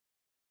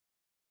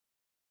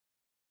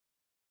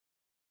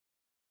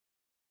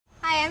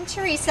Hi, I'm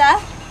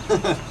Teresa.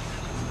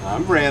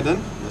 I'm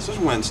Brandon. This is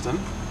Winston.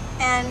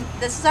 And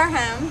this is our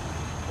home.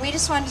 We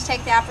just wanted to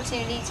take the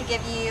opportunity to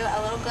give you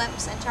a little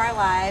glimpse into our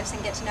lives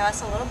and get to know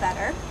us a little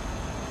better.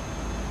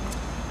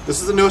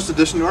 This is the newest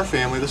addition to our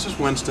family. This is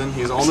Winston.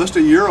 He's almost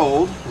a year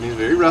old, and he's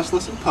very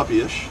restless and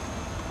puppyish.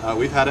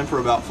 We've had him for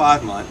about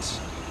 5 months,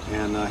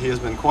 and he has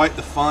been quite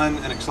the fun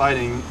and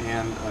exciting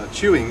and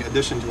chewing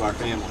addition to our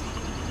family.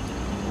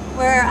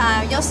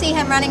 You'll see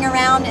him running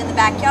around in the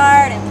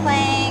backyard and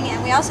playing,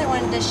 and we also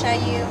wanted to show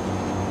you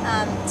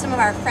some of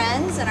our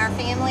friends and our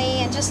family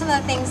and just some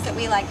of the things that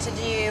we like to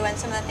do and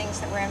some of the things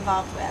that we're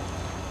involved with.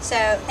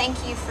 So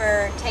thank you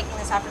for taking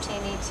this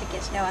opportunity to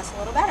get to know us a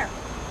little better.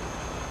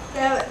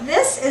 So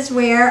this is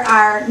where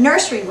our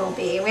nursery will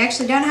be. We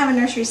actually don't have a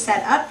nursery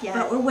set up yet,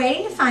 but we're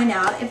waiting to find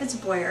out if it's a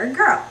boy or a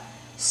girl.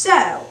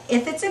 So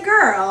if it's a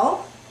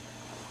girl,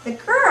 the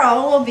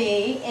girl will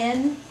be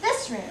in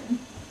this room.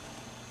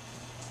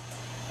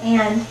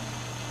 And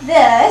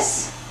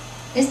this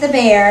is the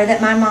bear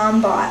that my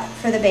mom bought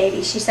for the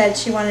baby. She said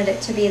she wanted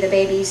it to be the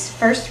baby's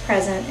first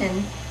present,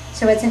 and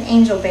so it's an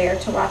angel bear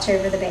to watch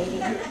over the baby.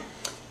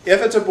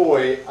 If it's a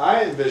boy,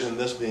 I envision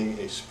this being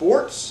a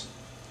sports,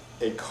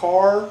 a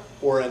car,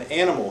 or an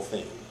animal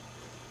theme.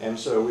 And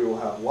so we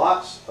will have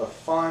lots of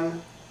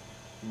fun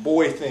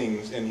boy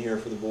things in here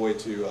for the boy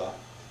to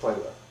play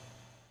with.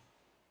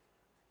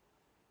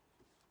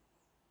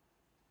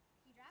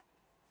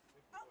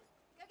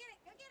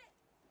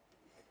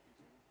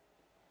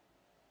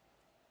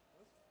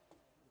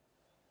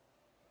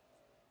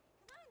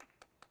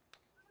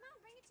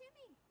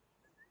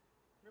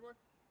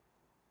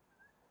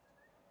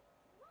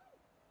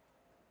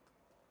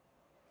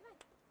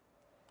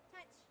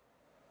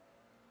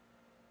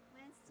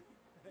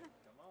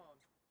 Come on.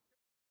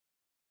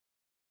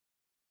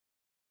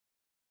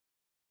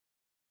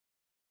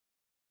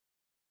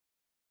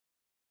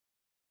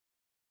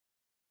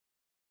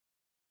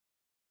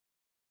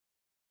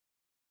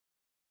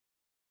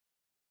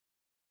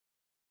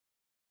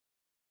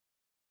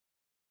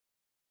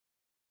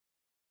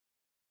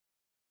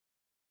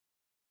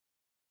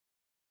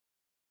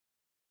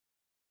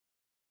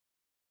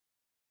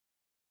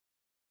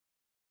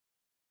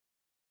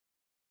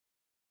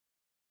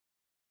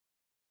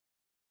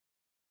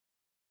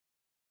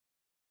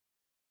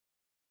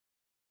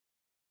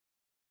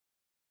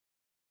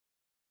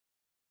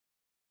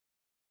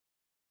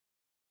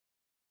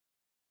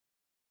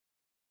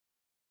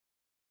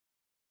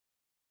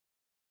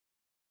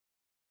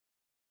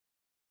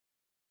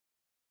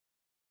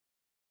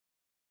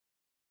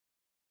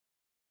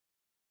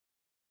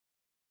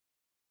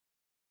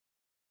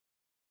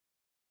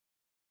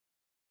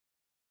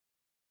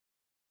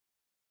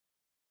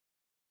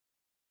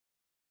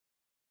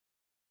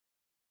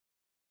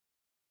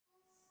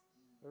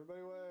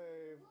 Everybody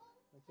wave.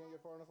 I can't get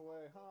far enough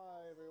away. Hi,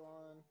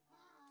 everyone.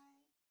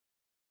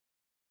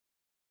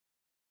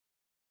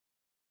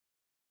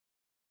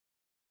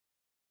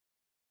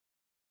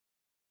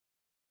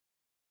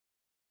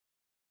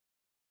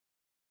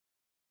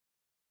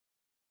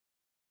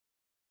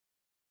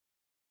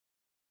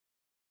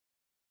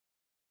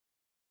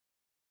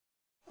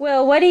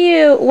 Well, what do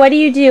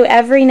you do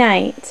every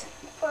night?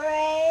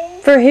 Pray.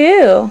 For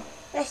who?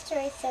 Miss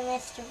Teresa,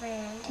 Mr.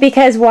 Brand.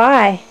 Because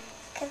why?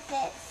 Because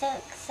it's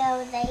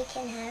so they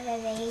can have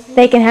a baby.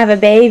 They can have a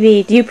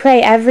baby. Do you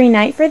pray every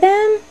night for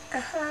them?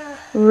 Uh-huh.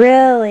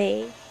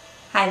 Really?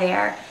 Hi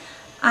there.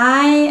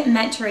 I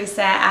met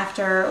Teresa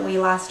after we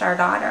lost our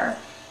daughter.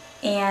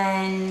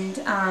 And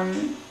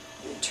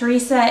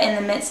Teresa, in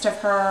the midst of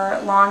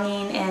her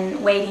longing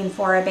and waiting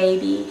for a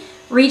baby,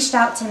 reached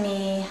out to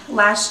me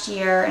last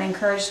year and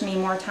encouraged me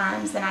more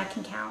times than I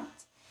can count.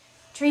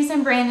 Teresa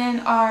and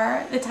Brandon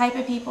are the type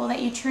of people that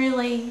you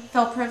truly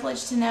feel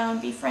privileged to know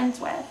and be friends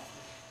with.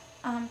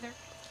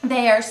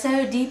 They are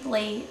so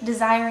deeply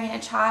desiring a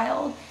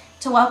child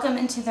to welcome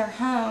into their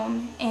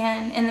home,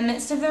 and in the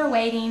midst of their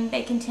waiting,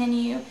 they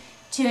continue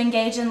to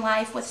engage in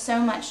life with so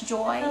much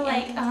joy.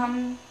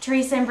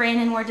 Teresa and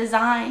Brandon were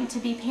designed to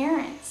be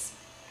parents.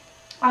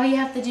 All you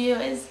have to do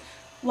is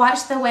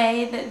watch the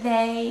way that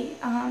they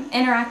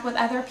interact with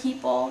other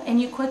people, and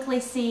you quickly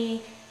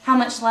see how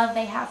much love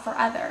they have for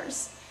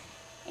others.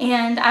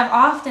 And I've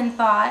often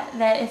thought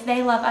that if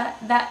they love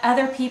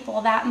other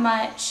people that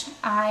much,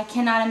 I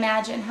cannot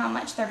imagine how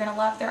much they're going to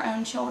love their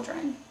own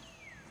children.